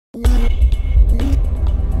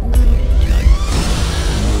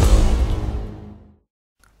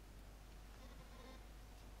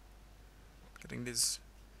is...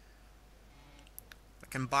 I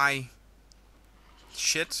can buy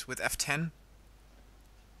shit with F10.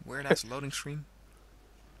 Weird ass loading screen.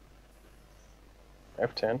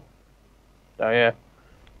 F10. Oh yeah.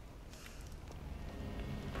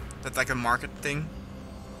 That's like a market thing.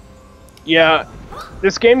 Yeah,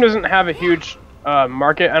 this game doesn't have a huge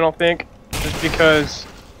market, I don't think, just because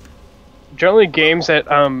generally games that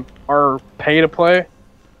are pay to play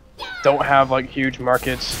don't have like huge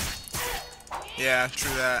markets. Yeah,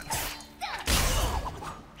 true that.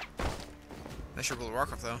 That's your World of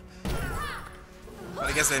Warcraft though. But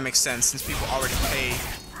I guess that makes sense since people already pay.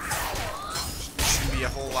 There shouldn't be a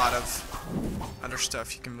whole lot of other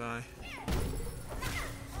stuff you can buy.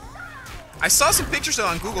 I saw some pictures though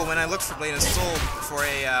on Google when I looked for Blade and Soul for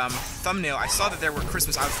a thumbnail. I saw that there were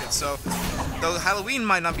Christmas outfits, so though Halloween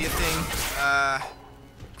might not be a thing,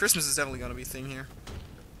 Christmas is definitely going to be a thing here.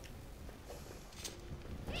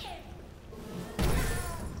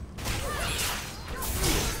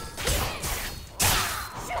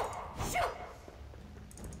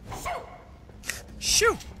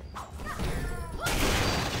 Shoo!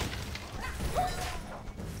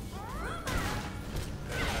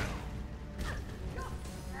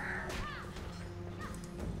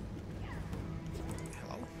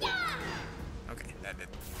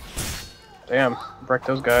 Damn, wreck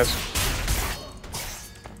those guys.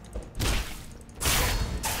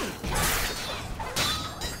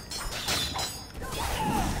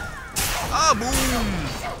 Ah, boom!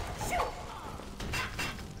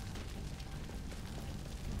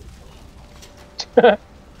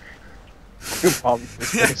 Good problem.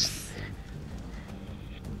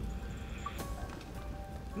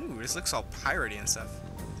 Ooh, this looks all piratey and stuff.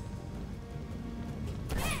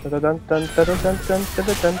 Welcome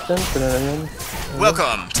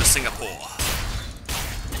to Singapore.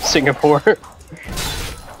 Singapore.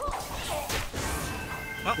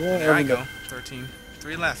 Well, Yeah, there I go. 13.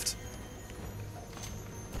 3 left.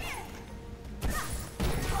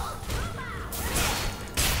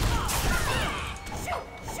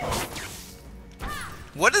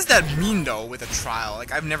 What does that mean though with a trial?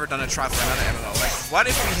 Like, I've never done a trial for another MMO. Like, what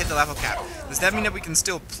if we hit the level cap? Does that mean that we can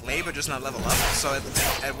still play but just not level up? So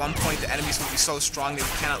at one point the enemies will be so strong that we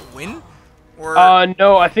cannot win? Or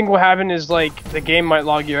no, I think what happened is like the game might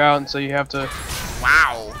log you out and so you have to...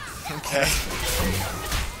 Wow. Okay.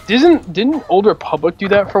 Didn't Old Republic do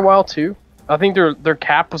that for a while too? I think their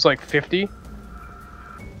cap was like 50.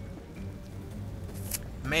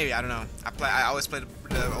 Maybe, I don't know. I always played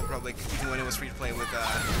the Old Republic even when it was free to play with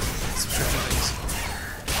subscription things.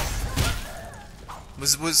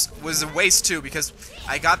 Was a waste too because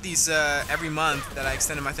I got these every month that I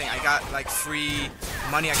extended my thing. I got like free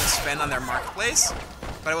money I could spend on their marketplace,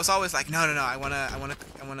 but I was always like, no, I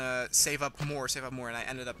wanna save up more, and I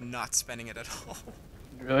ended up not spending it at all.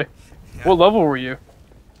 Really? Yeah. What level were you?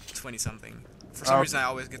 20 something. For some reason, I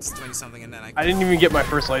always get to 20 something, and then I didn't even get my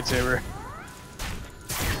first lightsaber.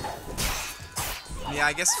 Yeah,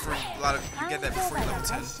 I guess for a lot of you get that before you level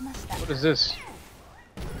 10. What is this?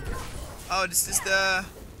 Oh, this is the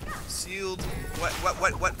sealed.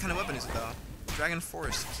 What kind of weapon is it though? Dragon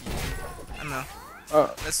Forest key. I don't know.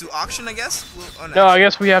 Let's do auction, I guess. Oh, no, I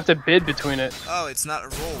guess we have to bid between it. Oh, it's not a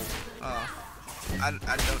roll. Oh,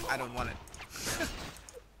 I don't want it.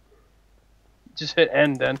 Just hit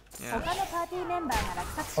end then. Yeah.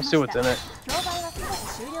 I'll see what's in it.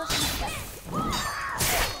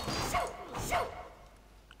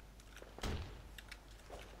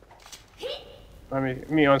 Let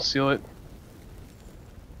me unseal it.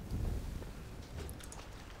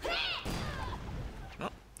 Oh,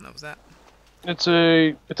 that was that. It's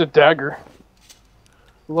a dagger.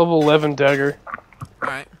 Level 11 dagger.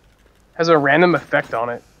 Alright. Has a random effect on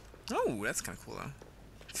it. Oh, that's kind of cool though.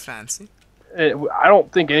 Fancy. I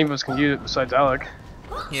don't think any of us can use it besides Alec.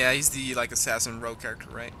 Yeah, he's the like assassin rogue character,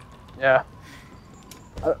 right? Yeah.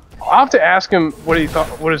 I'll have to ask him what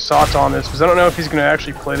his thoughts on this because I don't know if he's gonna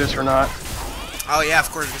actually play this or not. Oh yeah, of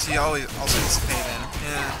course, because he always also needs to pay then.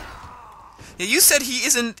 Yeah. Yeah, you said he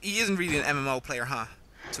isn't really an MMO player, huh?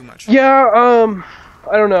 Too much. Yeah,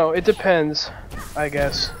 I don't know. It depends, I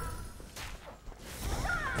guess.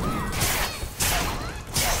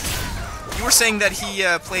 You were saying that he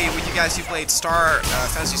played with you guys. He played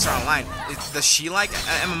Phantasy Star Online. Does she like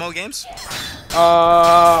MMO games?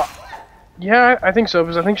 Yeah, I think so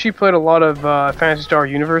because I think she played a lot of Phantasy Star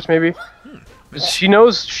Universe, maybe. She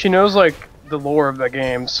knows like the lore of the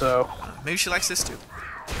game, so. Maybe she likes this too.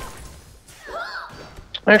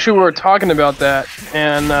 Actually, we were talking about that,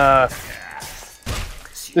 and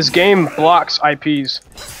this game blocks IPs,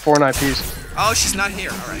 foreign IPs. Oh, she's not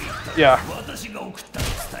here. All right. Yeah.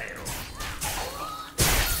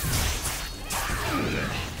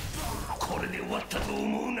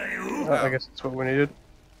 I guess that's what we needed.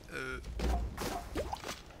 Uh,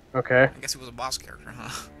 Okay. I guess he was a boss character,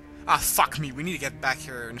 huh? Ah, fuck me. We need to get back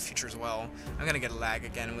here in the future as well. I'm gonna get a lag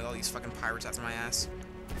again with all these fucking pirates after my ass.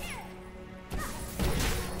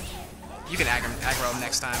 You can aggro him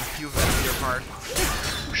next time. You better do your part.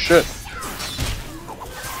 Shit.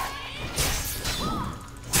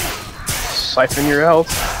 Siphon your health.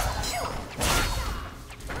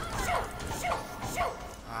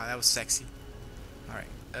 Ah, that was sexy. Alright,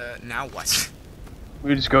 now what?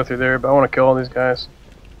 We just go through there, but I want to kill all these guys.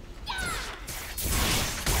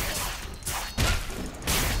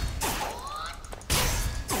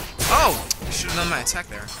 Oh! I should have done my attack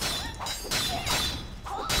there.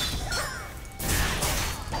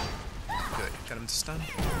 Good. Got him to stun.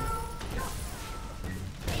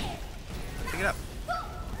 Pick it up.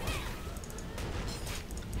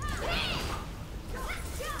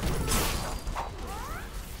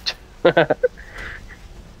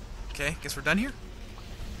 Okay, guess we're done here?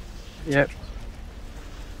 Yep.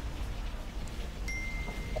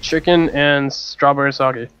 Chicken and strawberry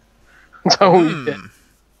sake. That's all we get.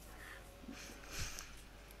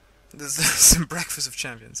 This is some breakfast of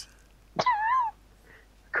champions.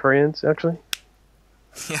 Koreans, actually.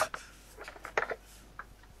 Yeah.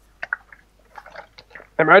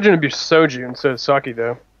 I imagine it'd be soju instead of sake,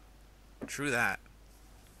 though. True that.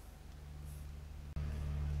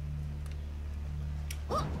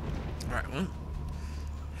 Alright, well.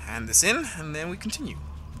 Hand this in, and then we continue.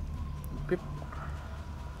 Beep.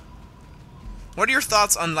 What are your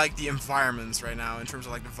thoughts on, like, the environments right now, in terms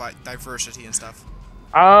of, like, diversity and stuff?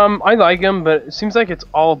 I like them, but it seems like it's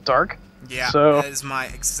all dark. Yeah, so... that is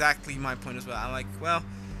exactly my point as well. I'm like, well,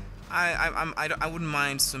 I wouldn't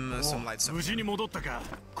mind some light stuff.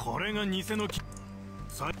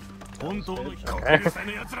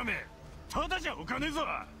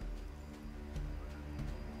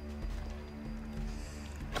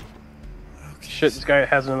 Okay. Shit, this guy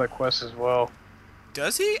has another quest as well.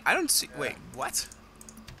 Does he? I don't see. Wait, what?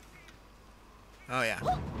 Oh yeah.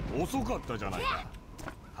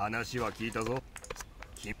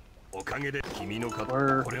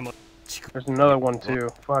 There's another one too.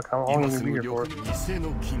 Fuck, how long are we be here for?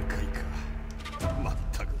 Oh,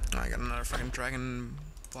 I got another fucking dragon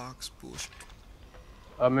box bullshit.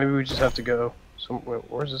 Maybe we just have to go.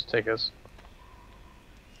 Where does this take us?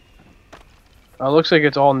 Looks like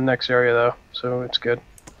it's all in the next area though, so it's good.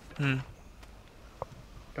 Hmm.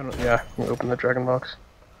 Yeah, we open the dragon box.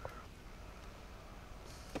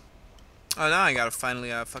 Oh, now I gotta finally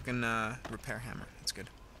fucking repair hammer. That's good.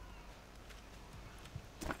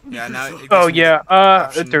 Yeah, now. Oh yeah,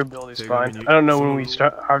 the durability's fine. I don't know when we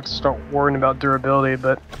have to start worrying about durability,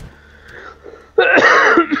 but.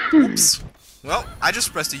 Oops. Well, I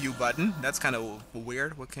just pressed the U button. That's kind of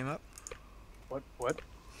weird. What came up? What?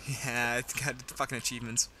 Yeah, it got fucking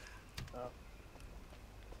achievements.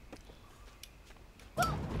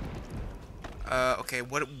 Okay,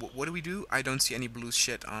 what do we do? I don't see any blue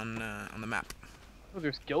shit on the map. Oh,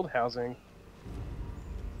 there's guild housing.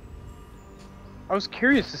 I was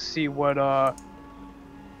curious to see what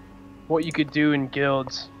you could do in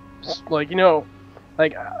guilds. Like, you know,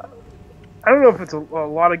 like I don't know if it's a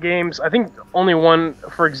lot of games. I think only one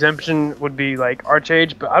for exemption would be like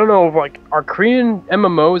Archage, but I don't know if like are Korean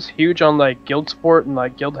MMOs huge on like guild support and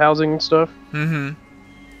like guild housing and stuff. Mm-hmm.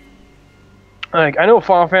 Like I know what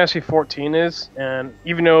Final Fantasy 14 is, and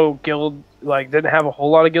even though guild like didn't have a whole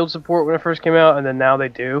lot of guild support when it first came out, and then now they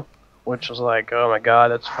do, which was like, oh my god,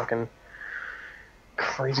 that's fucking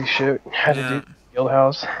crazy shit. Had to do guild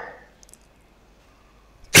house.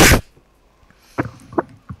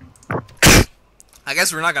 I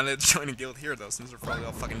guess we're not gonna join a guild here though, since they're probably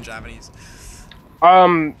all fucking Japanese.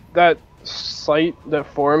 That site, that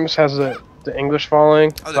forums has the English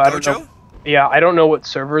following. Oh, the dojo? Yeah, I don't know what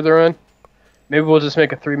server they're in. Maybe we'll just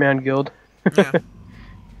make a 3-man guild. Yeah.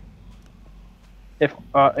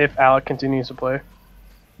 If Alec continues to play.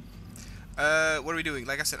 What are we doing?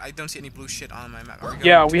 Like I said, I don't see any blue shit on my map.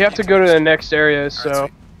 Yeah, we have to go to the next area, so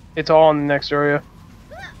right, it's all in the next area.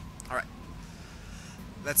 Alright.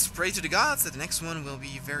 Let's pray to the gods that the next one will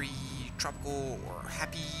be very tropical or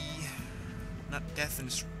happy. Not death and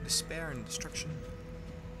despair and destruction.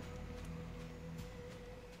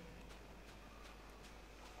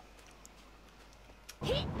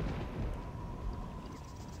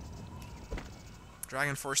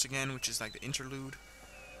 Dragon Force again, which is like the interlude.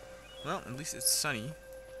 Well, at least it's sunny.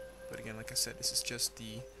 But again, like I said, this is just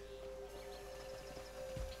the...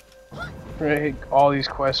 We're gonna hit all these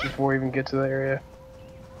quests before we even get to the area.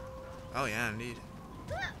 Oh yeah, indeed.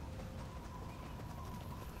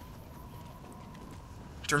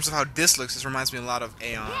 In terms of how this looks, this reminds me a lot of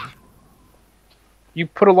Aeon. You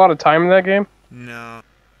put a lot of time in that game? No.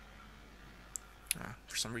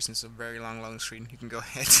 For some reason, it's a very long screen. You can go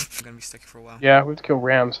ahead. I'm gonna be stuck here for a while. Yeah, we have to kill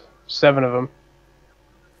rams. 7 of them.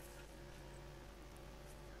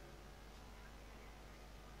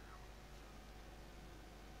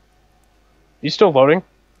 You still loading?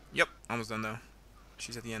 Yep, almost done though.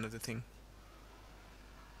 She's at the end of the thing.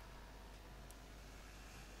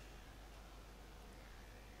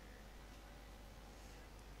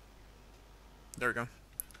 There we go.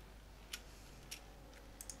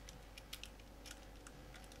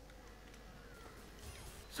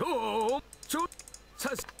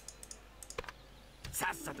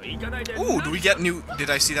 Ooh, do we get new... Did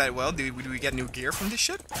I see that well? Do we get new gear from this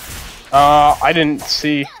shit? I didn't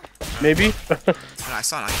see. Maybe? No, I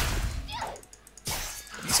saw it.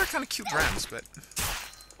 These are kind of cute rams, but...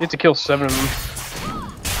 You have to kill 7 of them.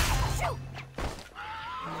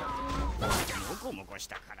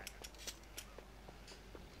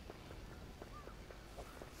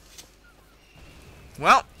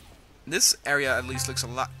 Well, this area at least looks a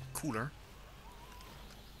lot cooler.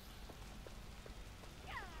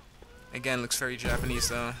 Again, looks very Japanese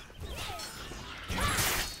though.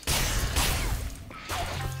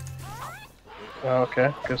 Oh,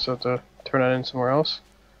 okay. Guess I'll have to turn that in somewhere else.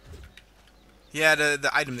 Yeah, the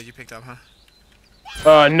item that you picked up,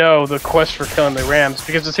 huh? No, the quest for killing the rams.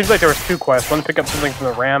 Because it seems like there was 2 quests. One to pick up something from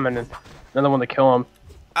the ram and another one to kill him.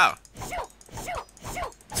 Oh.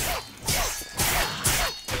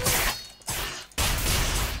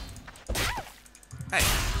 Hey.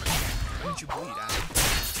 Why did you bleed, Adam?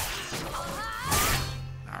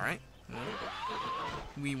 Alright.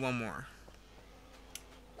 We need one more.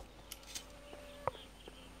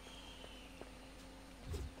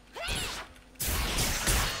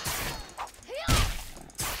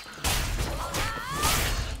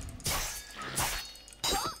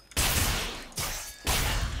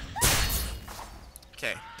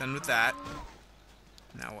 Okay, done with that.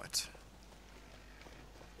 Now what?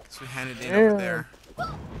 So we hand it in over there.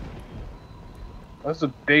 That's a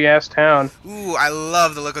big ass town. Ooh, I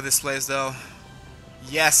love the look of this place though.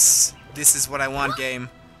 Yes, this is what I want, game.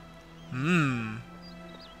 Mmm.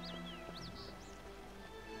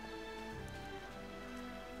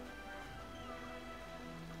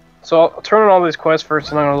 So I'll turn on all these quests first,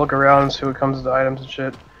 and I'm gonna look around and see what comes with the items and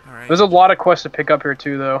shit. Alright. There's a lot of quests to pick up here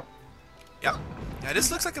too, though. Yep. Yeah,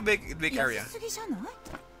 this looks like a big area.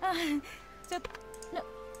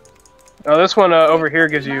 Oh, this one over here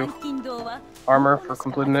gives you armor for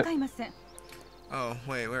completing it. Oh,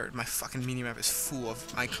 wait, where? My fucking minimap is full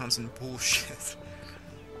of icons and bullshit.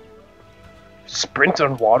 Sprint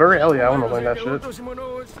on water? Hell yeah, I wanna learn that shit.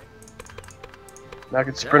 Now I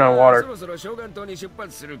can sprint on water.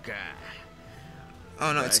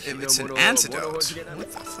 Oh no, it's an antidote.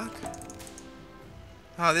 What the fuck?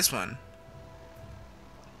 Oh, this one.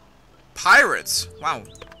 Pirates! Wow.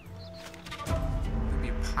 We'd be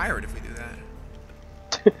a pirate if we do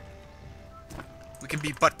that. We can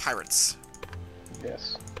be butt pirates.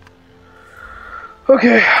 Yes.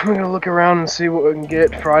 Okay, I'm gonna look around and see what we can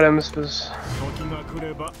get for items, because...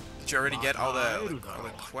 Did you already get all the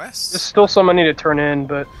quests? There's still some I need to turn in,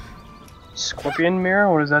 but... Scorpion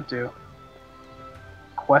mirror? What does that do?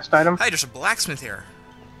 Quest item? Hey, there's a blacksmith here.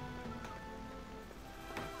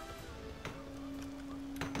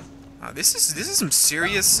 This is some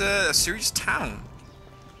serious serious town.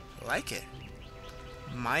 I like it.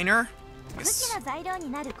 Miner. Oh,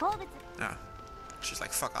 she's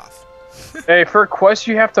like fuck off. Hey, for a quest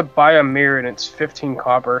you have to buy a mirror and it's 15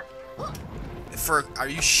 copper. Are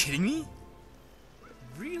you shitting me?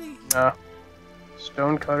 Really? Nah.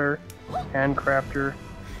 Stone cutter, handcrafter.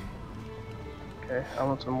 Okay, I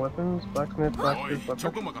want some weapons. Blacksmith, blacksmith, weapons.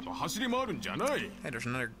 Hey, there's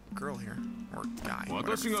another girl here. Or guy.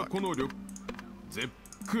 Whatever the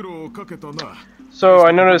fuck. So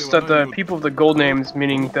I noticed that the people of the gold names,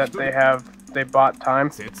 meaning that they bought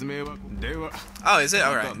time. Oh, is it?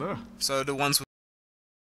 Alright. So the ones with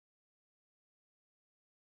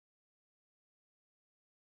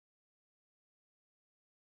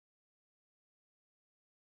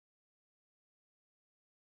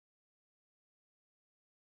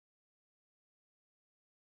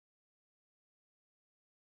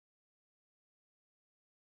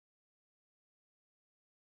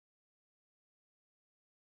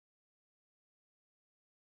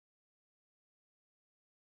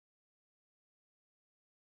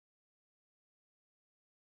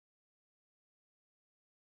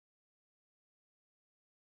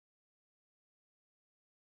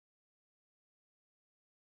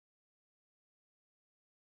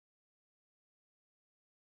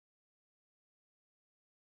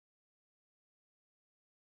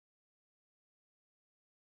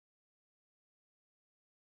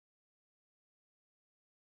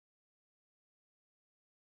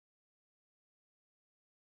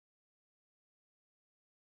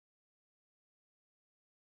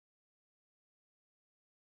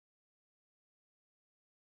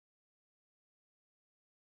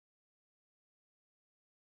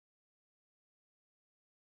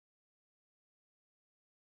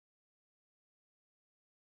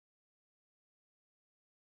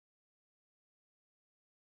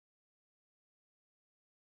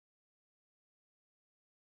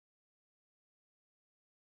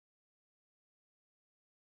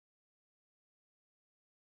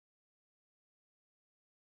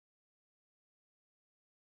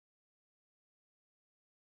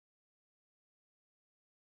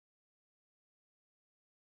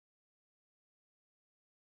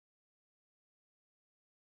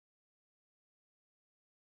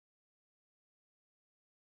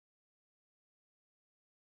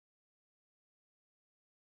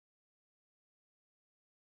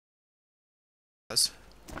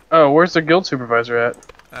Oh, where's the guild supervisor at?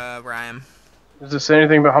 Where I am. Does it say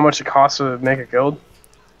anything about how much it costs to make a guild?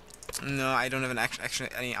 No, I don't have actually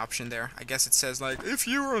any option there. I guess it says like, if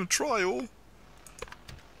you were on trial.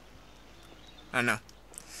 I don't know.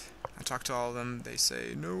 I talked to all of them. They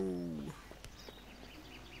say no.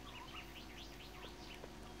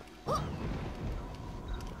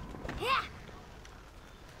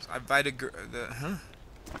 So I invited the huh?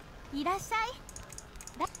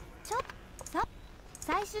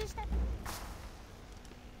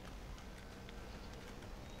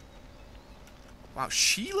 Wow,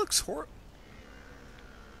 she looks don't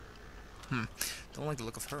like the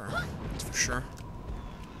look of her. That's for sure.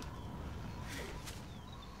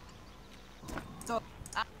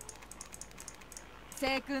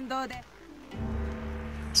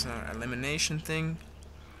 It's an elimination thing.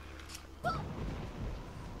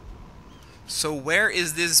 So where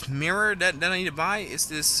is this mirror that I need to buy? Is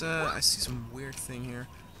this I see some weird thing here.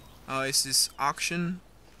 Oh, is this auction?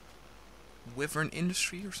 Wyvern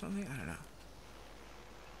Industry or something? I don't know.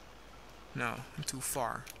 No, I'm too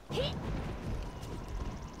far.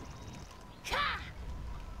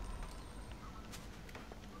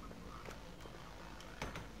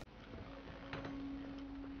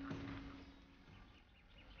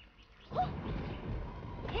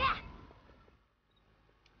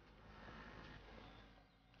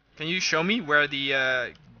 Can you show me where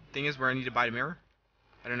the thing is where I need to buy the mirror?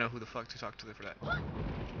 I don't know who the fuck to talk to for that.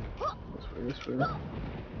 This way.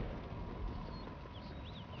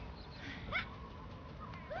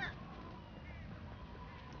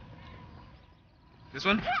 This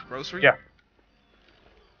one? Grocery? Yeah.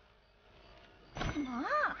 Oh,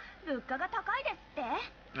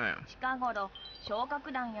 yeah.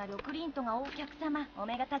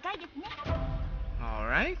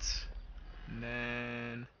 Alright. And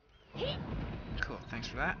then... Cool, thanks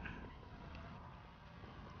for that.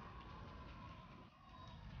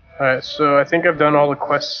 Alright, so I think I've done all the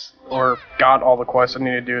quests, or got all the quests I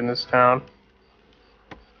need to do in this town.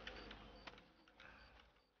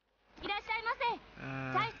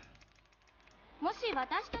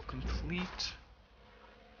 Complete.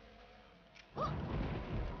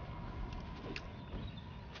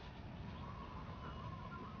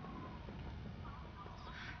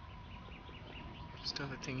 Still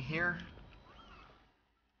the thing here.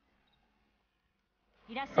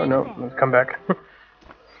 Oh no, let's come back.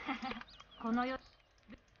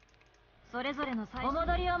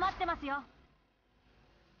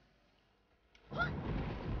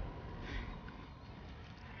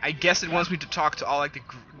 I guess it wants me to talk to all like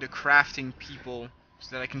the crafting people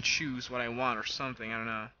so that I can choose what I want or something. I don't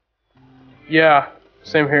know. Yeah,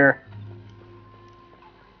 same here.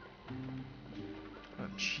 Oh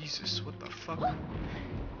Jesus, what the fuck?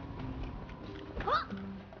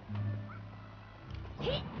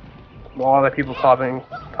 A lot of people talking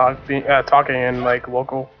in like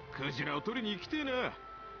local.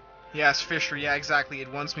 Yes, Fisher. Yeah, exactly.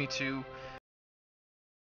 It wants me to.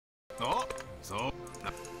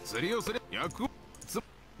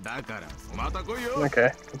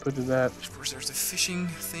 Okay, completed that. Of course, there's the fishing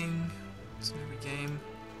thing. It's in every game.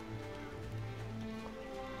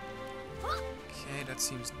 Okay, that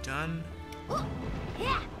seems done.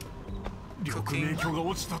 Cooking.